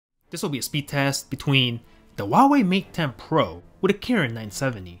This will be a speed test between the Huawei Mate 10 Pro with a Kirin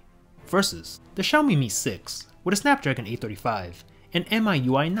 970 versus the Xiaomi Mi 6 with a Snapdragon 835 and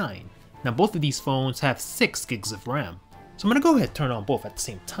Miui 9. Now both of these phones have 6 gigs of RAM. So I'm going to go ahead and turn on both at the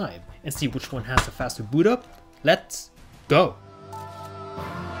same time and see which one has a faster boot up. Let's go!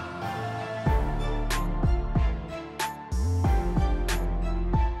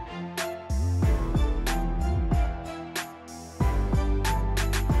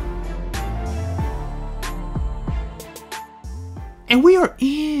 And we are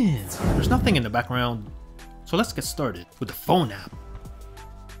in! There's nothing in the background, so let's get started with the phone app.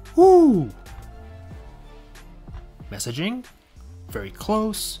 Woo! Messaging, very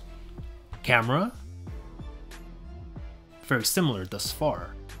close. Camera, very similar thus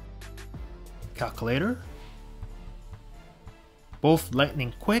far. Calculator, both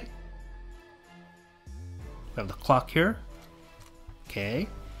lightning quick. We have the clock here. Okay.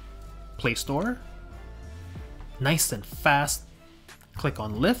 Play Store, nice and fast. Click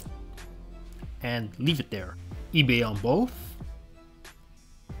on lift and leave it there. eBay on both.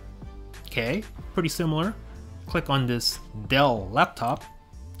 Okay, pretty similar. Click on this Dell laptop,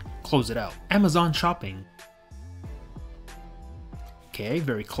 close it out. Amazon shopping. Okay,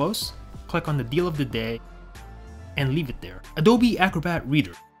 very close. Click on the deal of the day and leave it there. Adobe Acrobat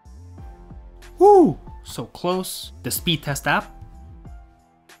Reader. Woo! So close. The speed test app.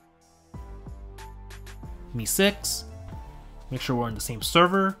 Mi 6. Make sure we're on the same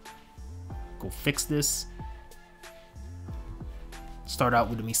server. Go fix this. Start out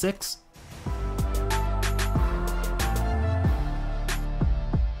with the Mi 6.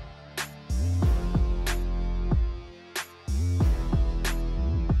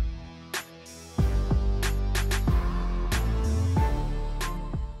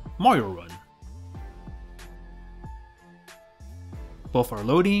 Mario Run. Both are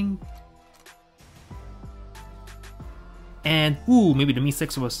loading. And ooh, maybe the Mi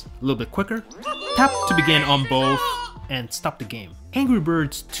 6 was a little bit quicker. Tap to begin on both and stop the game. Angry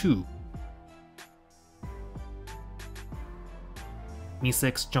Birds 2. Mi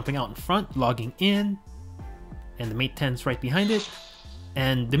 6 jumping out in front, logging in, and the Mate 10's right behind it.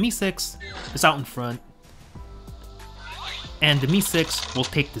 And the Mi 6 is out in front, and the Mi 6 will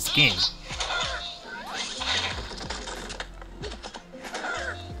take this game.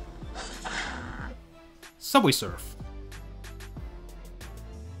 Subway Surf.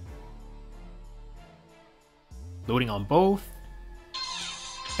 Loading on both.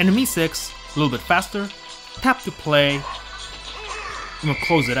 And the Mi 6, a little bit faster. Tap to play. And we'll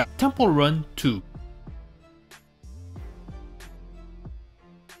close it out. Temple Run 2.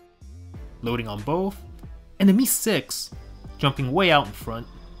 Loading on both. And the Mi 6, jumping way out in front,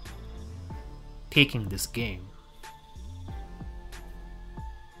 taking this game.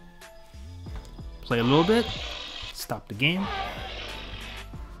 Play a little bit. Stop the game.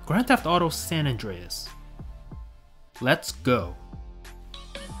 Grand Theft Auto San Andreas. Let's go.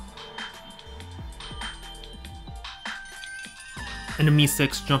 And the Mi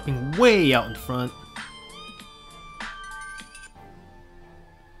 6 jumping way out in front.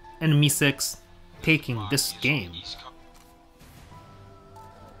 And the Mi 6 taking this game.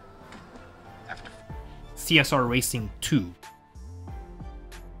 CSR Racing 2.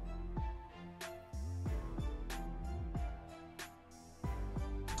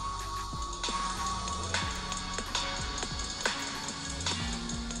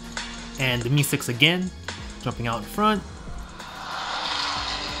 And the Mi 6 again, jumping out in front.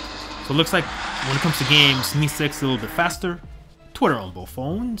 So it looks like when it comes to games, Mi 6 is a little bit faster. Twitter on both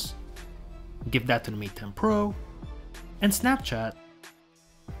phones. Give that to the Mate 10 Pro. And Snapchat.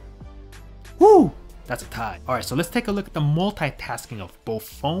 Woo! That's a tie. Alright, so let's take a look at the multitasking of both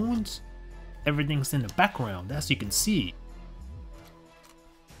phones. Everything's in the background, as you can see.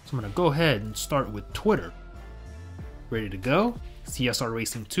 So I'm gonna go ahead and start with Twitter. Ready to go. CSR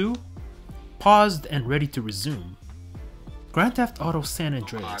Racing 2. Paused and ready to resume. Grand Theft Auto San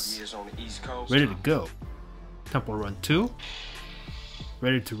Andreas. Ready to go. Temple Run 2.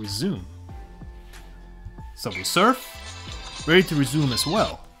 Ready to resume. Subway Surf. Ready to resume as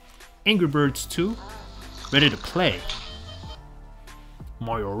well. Angry Birds 2. Ready to play.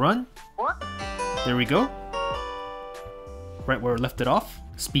 Mario Run. There we go. Right where we left it off.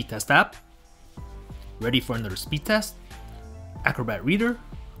 Speed test app. Ready for another speed test. Acrobat Reader.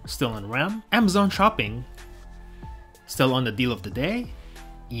 Still on RAM. Amazon shopping. Still on the deal of the day.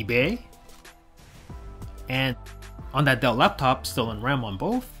 eBay. And on that Dell laptop, still on RAM on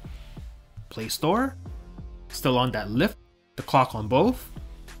both. Play Store. Still on that lift. The clock on both.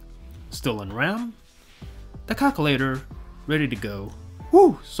 Still on RAM. The calculator, ready to go.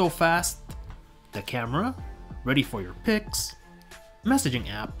 Whew, so fast. The camera, ready for your pics. Messaging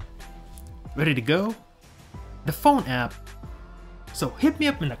app, ready to go. The phone app. So hit me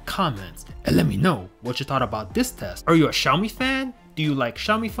up in the comments and let me know what you thought about this test. Are you a Xiaomi fan? Do you like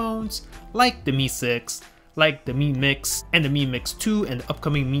Xiaomi phones? Like the Mi 6, like the Mi Mix and the Mi Mix 2 and the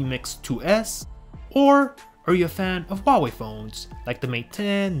upcoming Mi Mix 2S? Or are you a fan of Huawei phones, like the Mate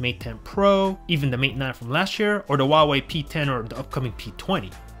 10, Mate 10 Pro, even the Mate 9 from last year, or the Huawei P10 or the upcoming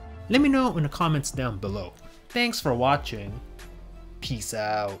P20? Let me know in the comments down below. Thanks for watching. Peace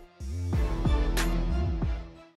out.